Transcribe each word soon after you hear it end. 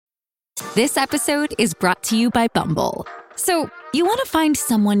This episode is brought to you by Bumble. So, you want to find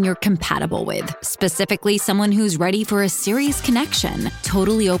someone you're compatible with, specifically someone who's ready for a serious connection,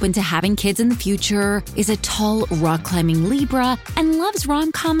 totally open to having kids in the future, is a tall, rock-climbing Libra, and loves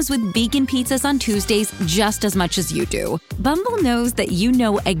rom-coms with vegan pizzas on Tuesdays just as much as you do. Bumble knows that you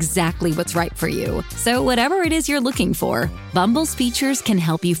know exactly what's right for you. So whatever it is you're looking for, Bumble's features can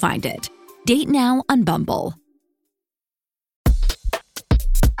help you find it. Date now on Bumble.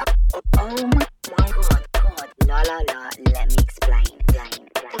 Oh my God, la la la, let me explain.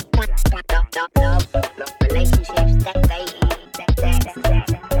 Love, relationships, sex dating,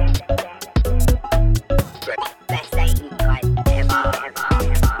 best dating guys ever.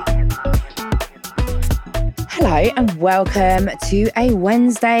 Hello and welcome to a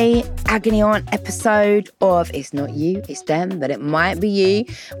Wednesday agony aunt episode of It's Not You, It's Them, but it might be you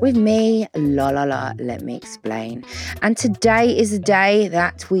with me, let me explain. And today is a day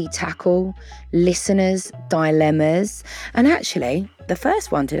that we tackle listeners' dilemmas. And actually, the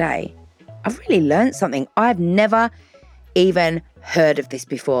first one today, I've really learned something. I've never even heard of this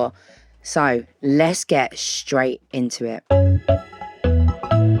before. So let's get straight into it.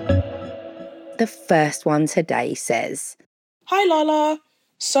 The first one today says, Hi Lala.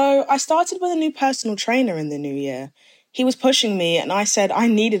 So I started with a new personal trainer in the new year. He was pushing me and I said I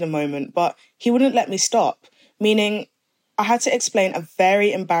needed a moment, but he wouldn't let me stop, meaning I had to explain a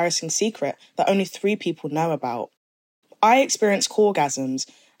very embarrassing secret that only 3 people know about. I experienced Coregasms.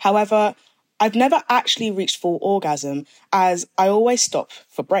 However, I've never actually reached full orgasm as I always stop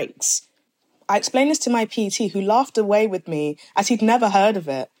for breaks. I explained this to my PT who laughed away with me as he'd never heard of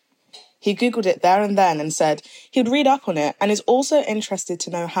it. He Googled it there and then and said he'd read up on it and is also interested to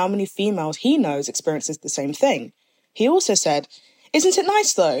know how many females he knows experiences the same thing. He also said, "Isn't it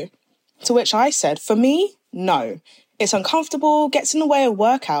nice though?" To which I said, for me, no. It's uncomfortable, gets in the way of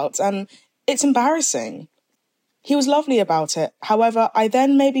workouts, and it's embarrassing. He was lovely about it. However, I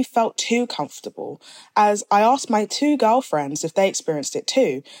then maybe felt too comfortable as I asked my 2 girlfriends if they experienced it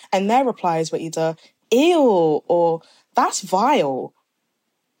too, and their replies were either, "Ew," or "That's vile."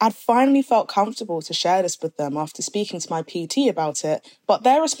 I'd finally felt comfortable to share this with them after speaking to my PT about it, but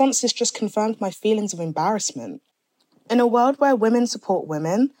their responses just confirmed my feelings of embarrassment. In a world where women support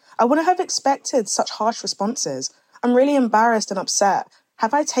women, I wouldn't have expected such harsh responses. I'm really embarrassed and upset.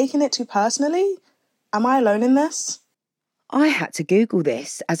 Have I taken it too personally? Am I alone in this? I had to Google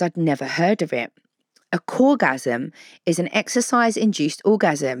this as I'd never heard of it. A coregasm is an exercise-induced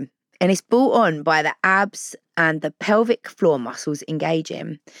orgasm, and it's brought on by the abs and the pelvic floor muscles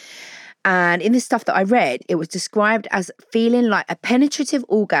engaging. And in the stuff that I read, it was described as feeling like a penetrative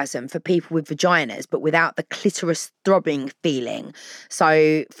orgasm for people with vaginas, but without the clitoris throbbing feeling.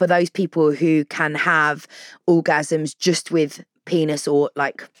 So for those people who can have orgasms just with penis or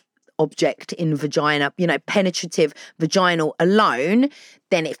like object in vagina, penetrative vaginal alone,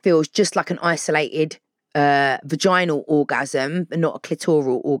 then it feels just like an isolated vaginal orgasm, not a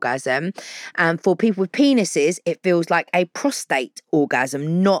clitoral orgasm. And for people with penises, it feels like a prostate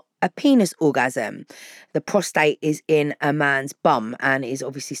orgasm, not a penis orgasm. The prostate is in a man's bum and is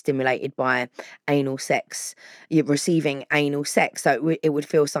obviously stimulated by anal sex. You're receiving anal sex, so it would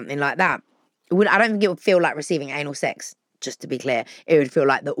feel something like that. I don't think it would feel like receiving anal sex, just to be clear. It would feel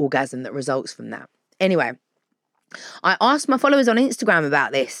like the orgasm that results from that. Anyway, I asked my followers on Instagram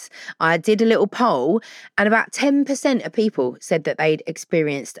about this. I did a little poll and about 10% of people said that they'd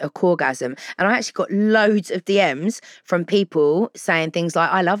experienced a coregasm. And I actually got loads of DMs from people saying things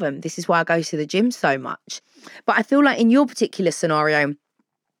like, I love them. This is why I go to the gym so much. But I feel like in your particular scenario,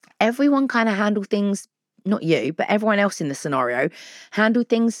 everyone kind of handled things, not you, but everyone else in the scenario handled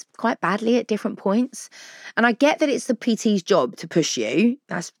things quite badly at different points. And I get that it's the PT's job to push you.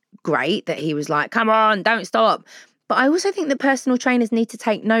 That's great that he was like, come on, don't stop. But I also think that personal trainers need to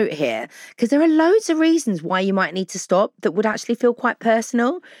take note here because there are loads of reasons why you might need to stop that would actually feel quite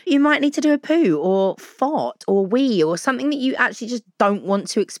personal. You might need to do a poo or fart or wee or something that you actually just don't want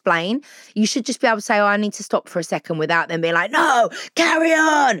to explain. You should just be able to say, oh, I need to stop for a second without them being like, no, carry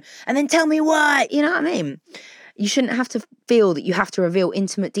on and then tell me why. You know what I mean? You shouldn't have to feel that you have to reveal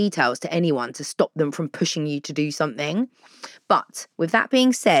intimate details to anyone to stop them from pushing you to do something. But with that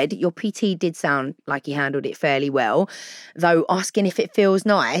being said, your PT did sound like he handled it fairly well, though asking if it feels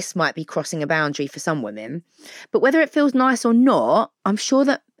nice might be crossing a boundary for some women. But whether it feels nice or not, I'm sure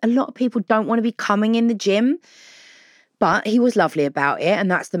that a lot of people don't want to be coming in the gym. But he was lovely about it, and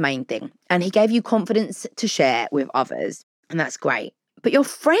that's the main thing. And he gave you confidence to share with others, and that's great. But your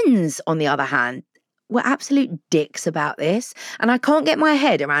friends, on the other hand, were absolute dicks about this. And I can't get my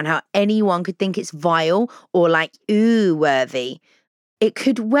head around how anyone could think it's vile or like ooh worthy. It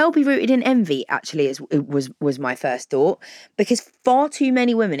could well be rooted in envy, actually, was my first thought, because far too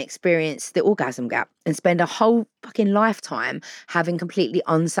many women experience the orgasm gap and spend a whole fucking lifetime having completely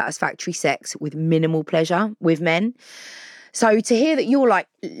unsatisfactory sex with minimal pleasure with men. So to hear that you're like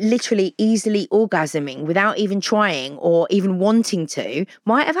literally easily orgasming without even trying or even wanting to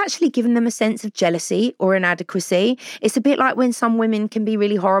might have actually given them a sense of jealousy or inadequacy. It's a bit like when some women can be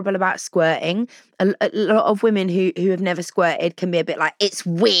really horrible about squirting. A lot of women who have never squirted can be a bit like, it's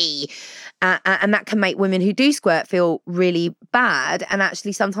we. And that can make women who do squirt feel really bad. And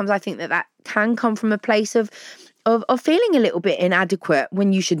actually sometimes I think that can come from a place of feeling a little bit inadequate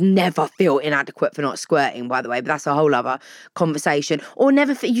when you should never feel inadequate for not squirting, by the way, but that's a whole other conversation. Or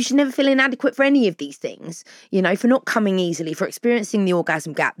you should never feel inadequate for any of these things, for not coming easily, for experiencing the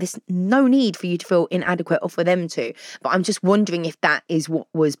orgasm gap. There's no need for you to feel inadequate or for them to. But I'm just wondering if that is what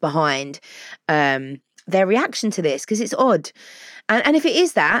was behind their reaction to this, because it's odd. And if it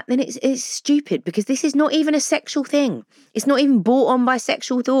is that, then it's stupid, because this is not even a sexual thing. It's not even brought on by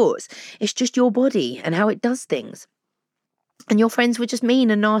sexual thoughts. It's just your body and how it does things. And your friends were just mean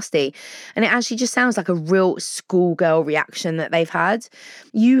and nasty. And it actually just sounds like a real schoolgirl reaction that they've had.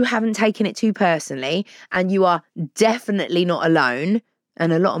 You haven't taken it too personally, and you are definitely not alone.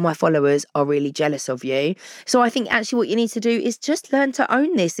 And a lot of my followers are really jealous of you. So I think actually what you need to do is just learn to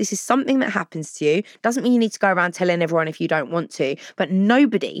own this. This is something that happens to you. Doesn't mean you need to go around telling everyone if you don't want to, but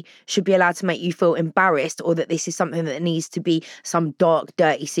nobody should be allowed to make you feel embarrassed or that this is something that needs to be some dark,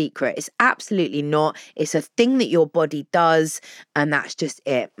 dirty secret. It's absolutely not. It's a thing that your body does, and that's just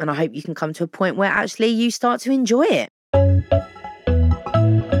it. And I hope you can come to a point where actually you start to enjoy it.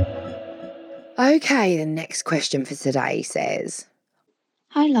 Okay, the next question for today says,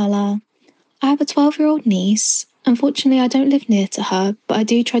 Hi Lala, I have a 12-year-old niece. Unfortunately, I don't live near to her, but I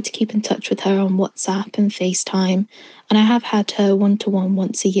do try to keep in touch with her on WhatsApp and FaceTime, and I have had her one-to-one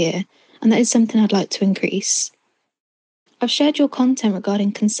once a year, and that is something I'd like to increase. I've shared your content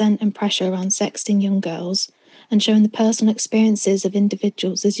regarding consent and pressure around sexting young girls, and shown the personal experiences of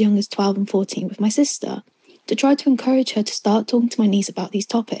individuals as young as 12 and 14 with my sister, to try to encourage her to start talking to my niece about these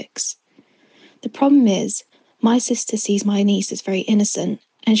topics. The problem is, my sister sees my niece as very innocent,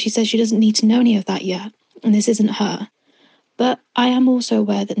 and she says she doesn't need to know any of that yet, and this isn't her. But I am also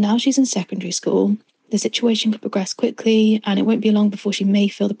aware that now she's in secondary school, the situation could progress quickly, and it won't be long before she may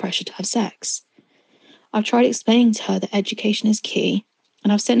feel the pressure to have sex. I've tried explaining to her that education is key,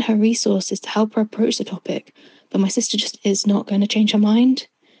 and I've sent her resources to help her approach the topic, but my sister just is not going to change her mind.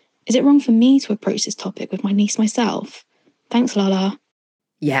 Is it wrong for me to approach this topic with my niece myself? Thanks, Lala.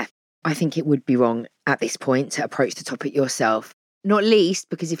 Yeah, I think it would be wrong at this point to approach the topic yourself. Not least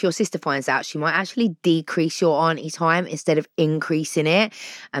because if your sister finds out, she might actually decrease your auntie time instead of increasing it.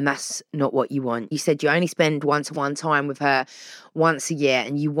 And that's not what you want. You said you only spend one-to-one time with her once a year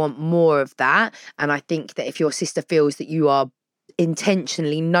and you want more of that. And I think that if your sister feels that you are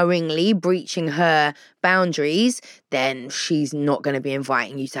intentionally, knowingly breaching her boundaries, then she's not going to be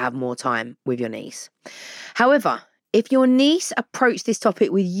inviting you to have more time with your niece. However, if your niece approached this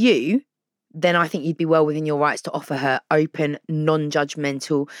topic with you, then I think you'd be well within your rights to offer her open,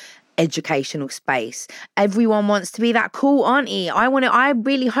 non-judgmental educational space. Everyone wants to be that cool auntie. I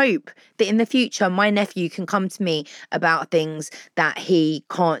really hope that in the future my nephew can come to me about things that he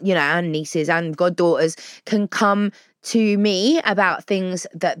can't, and nieces and goddaughters can come to me about things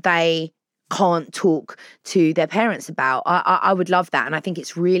that they can't talk to their parents about. I would love that. And I think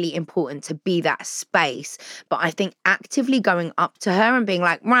it's really important to be that space. But I think actively going up to her and being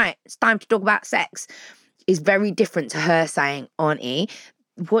like, right, it's time to talk about sex is very different to her saying, auntie,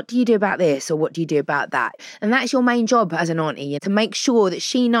 what do you do about this? Or what do you do about that? And that's your main job as an auntie, to make sure that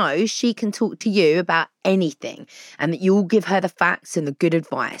she knows she can talk to you about anything and that you'll give her the facts and the good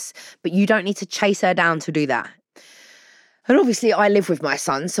advice. But you don't need to chase her down to do that. And obviously I live with my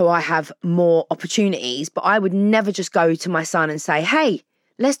son, so I have more opportunities, but I would never just go to my son and say, hey,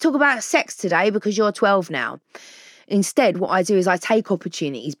 let's talk about sex today because you're 12 now. Instead, what I do is I take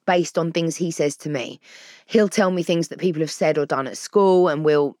opportunities based on things he says to me. He'll tell me things that people have said or done at school, and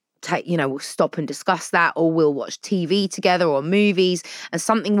we'll stop and discuss that, or we'll watch TV together or movies, and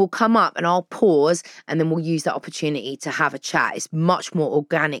something will come up and I'll pause and then we'll use that opportunity to have a chat. It's much more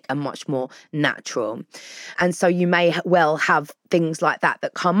organic and much more natural. And so you may well have things like that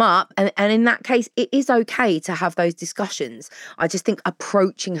come up. And in that case, it is okay to have those discussions. I just think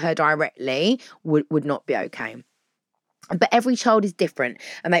approaching her directly would not be okay. But every child is different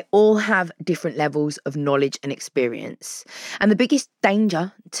and they all have different levels of knowledge and experience. And the biggest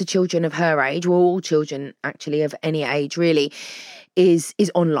danger to children of her age, well, all children actually of any age really, is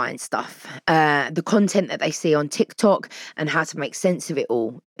online stuff. The content that they see on TikTok and how to make sense of it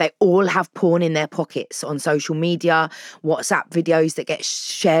all. They all have porn in their pockets on social media, WhatsApp videos that get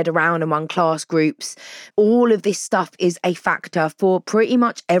shared around among class groups. All of this stuff is a factor for pretty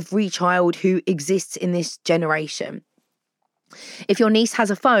much every child who exists in this generation. If your niece has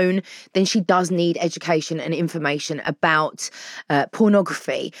a phone, then she does need education and information about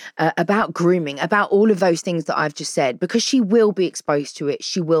pornography, about grooming, about all of those things that I've just said, because she will be exposed to it.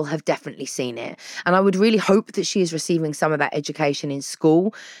 She will have definitely seen it. And I would really hope that she is receiving some of that education in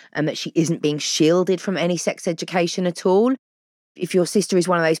school and that she isn't being shielded from any sex education at all. If your sister is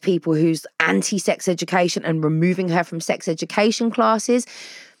one of those people who's anti-sex education and removing her from sex education classes,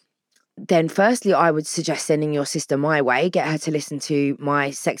 then firstly, I would suggest sending your sister my way. Get her to listen to my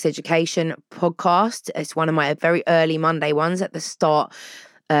sex education podcast. It's one of my very early Monday ones at the start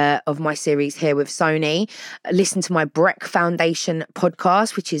of my series here with Sony. Listen to my Breck Foundation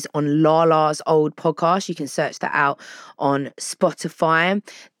podcast, which is on Lala's old podcast. You can search that out on Spotify.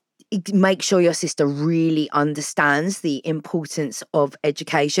 Make sure your sister really understands the importance of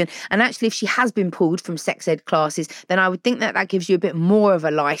education. And actually, if she has been pulled from sex ed classes, then I would think that that gives you a bit more of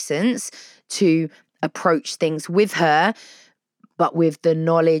a license to approach things with her, but with the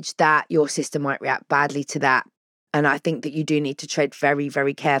knowledge that your sister might react badly to that. And I think that you do need to tread very,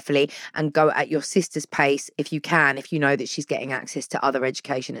 very carefully and go at your sister's pace if you can, if you know that she's getting access to other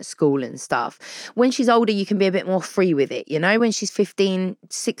education at school and stuff. When she's older, you can be a bit more free with it. You know, when she's 15,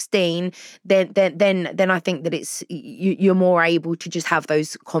 16, then I think that it's you're more able to just have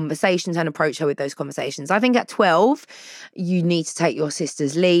those conversations and approach her with those conversations. I think at 12, you need to take your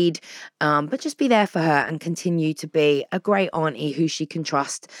sister's lead, but just be there for her and continue to be a great auntie who she can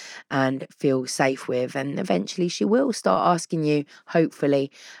trust and feel safe with. And eventually she will start asking you, hopefully,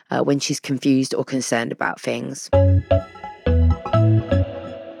 when she's confused or concerned about things.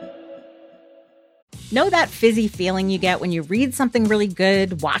 Know that fizzy feeling you get when you read something really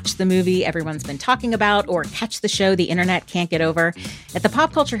good, watch the movie everyone's been talking about, or catch the show the internet can't get over? At the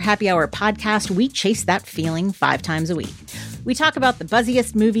Pop Culture Happy Hour podcast, we chase that feeling 5 times a week. We talk about the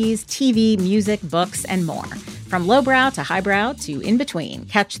buzziest movies, TV, music, books, and more. From lowbrow to highbrow to in between,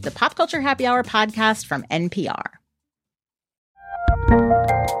 catch the Pop Culture Happy Hour podcast from NPR.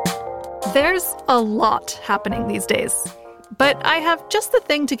 There's a lot happening these days, but I have just the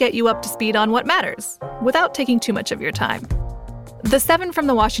thing to get you up to speed on what matters without taking too much of your time. The 7 from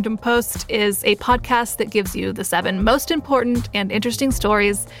the Washington Post is a podcast that gives you the 7 most important and interesting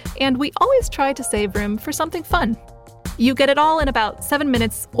stories, and we always try to save room for something fun. You get it all in about 7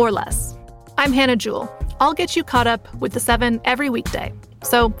 minutes or less. I'm Hannah Jewell. I'll get you caught up with the 7 every weekday.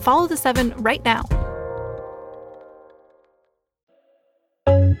 So follow the 7 right now.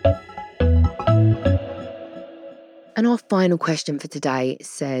 And our final question for today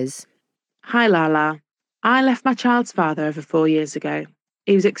says, Hi Lala, I left my child's father over 4 years ago.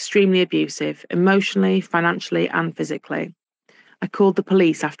 He was extremely abusive, emotionally, financially and physically. I called the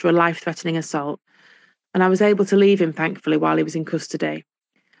police after a life-threatening assault, and I was able to leave him thankfully while he was in custody.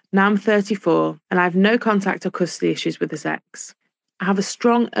 Now I'm 34 and I have no contact or custody issues with his ex. I have a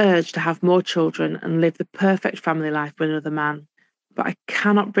strong urge to have more children and live the perfect family life with another man, but I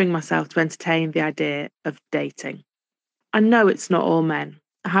cannot bring myself to entertain the idea of dating. I know it's not all men.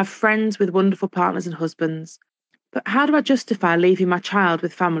 I have friends with wonderful partners and husbands, but how do I justify leaving my child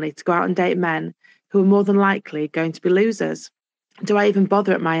with family to go out and date men who are more than likely going to be losers? Do I even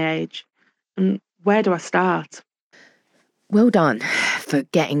bother at my age? And where do I start? well done for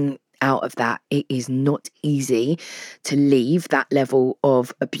getting out of that. It is not easy to leave that level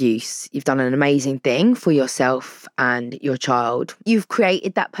of abuse. You've done an amazing thing for yourself and your child. You've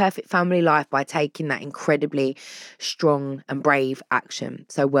created that perfect family life by taking that incredibly strong and brave action.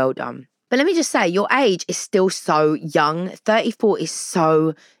 So well done. But let me just say, your age is still so young. 34 is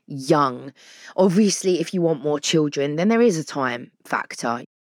so young. Obviously, if you want more children, then there is a time factor.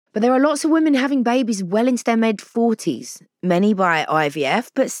 But there are lots of women having babies well into their mid-40s, many by IVF,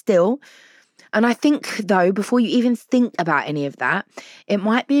 but still. And I think, though, before you even think about any of that, it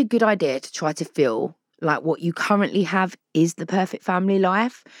might be a good idea to try to feel like what you currently have is the perfect family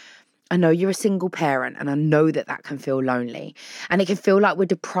life. I know you're a single parent, and I know that that can feel lonely. And it can feel like we're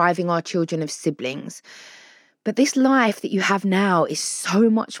depriving our children of siblings. But this life that you have now is so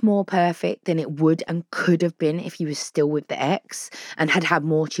much more perfect than it would and could have been if you were still with the ex and had had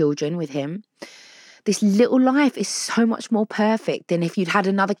more children with him. This little life is so much more perfect than if you'd had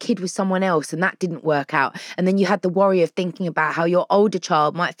another kid with someone else and that didn't work out. And then you had the worry of thinking about how your older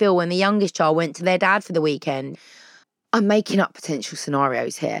child might feel when the youngest child went to their dad for the weekend. I'm making up potential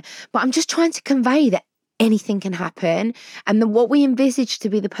scenarios here, but I'm just trying to convey that anything can happen. And then what we envisage to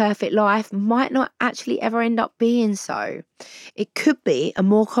be the perfect life might not actually ever end up being so. It could be a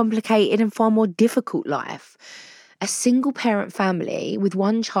more complicated and far more difficult life. A single parent family with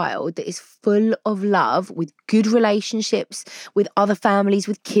one child that is full of love, with good relationships with other families,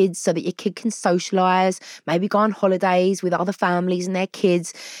 with kids, so that your kid can socialise, maybe go on holidays with other families and their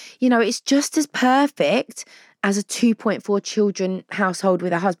kids. You know, it's just as perfect as a 2.4 children household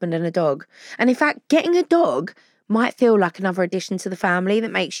with a husband and a dog. And in fact, getting a dog might feel like another addition to the family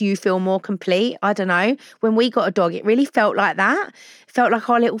that makes you feel more complete. I don't know. When we got a dog, it really felt like that. It felt like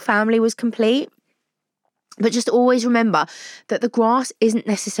our little family was complete. But just always remember that the grass isn't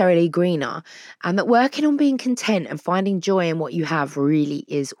necessarily greener, and that working on being content and finding joy in what you have really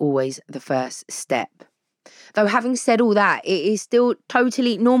is always the first step. Though having said all that, it is still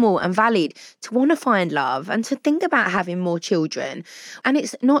totally normal and valid to want to find love and to think about having more children. And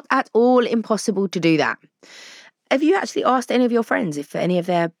it's not at all impossible to do that. Have you actually asked any of your friends if any of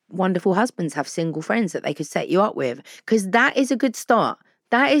their wonderful husbands have single friends that they could set you up with? Because that is a good start.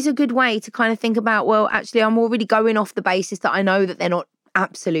 That is a good way to kind of think about, well, actually, I'm already going off the basis that I know that they're not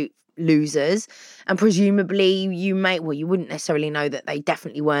absolute losers. And presumably you wouldn't necessarily know that they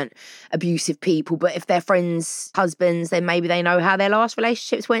definitely weren't abusive people. But if they're friends' husbands, then maybe they know how their last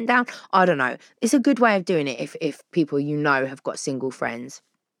relationships went down. I don't know. It's a good way of doing it if people you know have got single friends.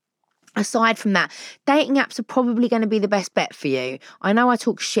 Aside from that, dating apps are probably going to be the best bet for you. I know I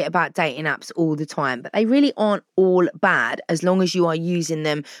talk shit about dating apps all the time, but they really aren't all bad as long as you are using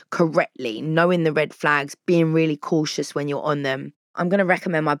them correctly, knowing the red flags, being really cautious when you're on them. I'm going to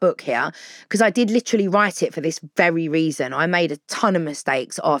recommend my book here because I did literally write it for this very reason. I made a ton of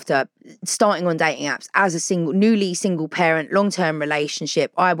mistakes after starting on dating apps as a newly single parent, long-term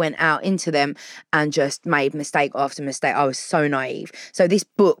relationship. I went out into them and just made mistake after mistake. I was so naive. So this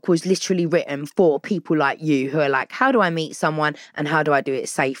book was literally written for people like you who are like, how do I meet someone and how do I do it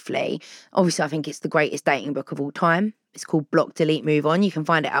safely? Obviously, I think it's the greatest dating book of all time. It's called Block, Delete, Move On. You can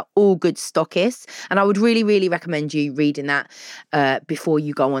find it at all good stockists. And I would really, really recommend you reading that before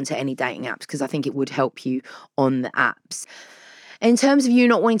you go on to any dating apps, because I think it would help you on the apps. In terms of you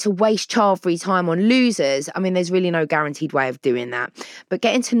not wanting to waste child-free time on losers, I mean, there's really no guaranteed way of doing that. But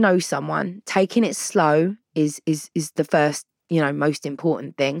getting to know someone, taking it slow is the first, most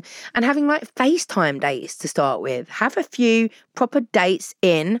important thing. And having like FaceTime dates to start with. Have a few proper dates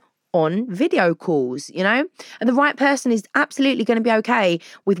on video calls, and the right person is absolutely going to be okay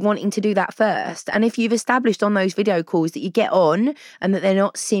with wanting to do that first. And if you've established on those video calls that you get on and that they're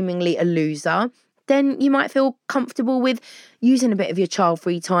not seemingly a loser, then you might feel comfortable with using a bit of your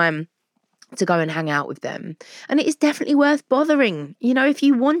child-free time to go and hang out with them. And it is definitely worth bothering. If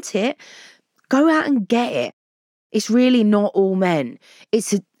you want it, go out and get it. It's really not all men.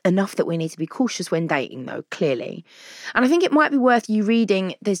 It's enough that we need to be cautious when dating, though, clearly. And I think it might be worth you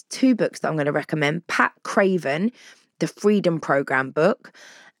reading, there's 2 books that I'm going to recommend. Pat Craven, the Freedom Program book,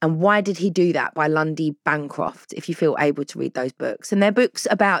 and Why Did He Do That by Lundy Bancroft, if you feel able to read those books. And they're books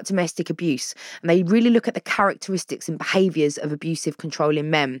about domestic abuse. And they really look at the characteristics and behaviours of abusive, controlling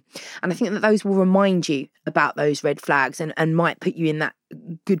men. And I think that those will remind you about those red flags and might put you in that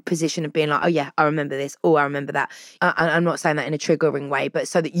good position of being like, oh yeah, I remember this, or I remember that. I'm not saying that in a triggering way, but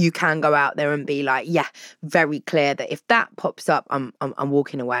so that you can go out there and be like, yeah, very clear that if that pops up, I'm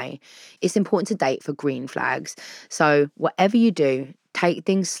walking away. It's important to date for green flags. So whatever you do, take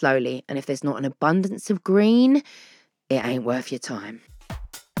things slowly. And if there's not an abundance of green, it ain't worth your time.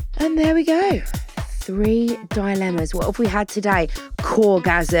 And there we go. 3 dilemmas. What have we had today?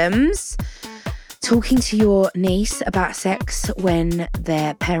 Coregasms. Talking to your niece about sex when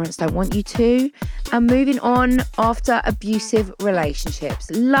their parents don't want you to, and moving on after abusive relationships.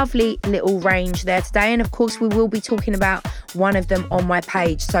 Lovely little range there today, and of course we will be talking about one of them on my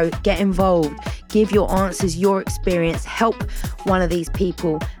page, so get involved, give your answers, your experience, help one of these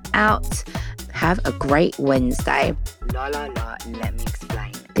people out. Have a great Wednesday. Let me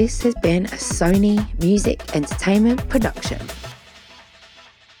explain. This has been a Sony Music Entertainment production.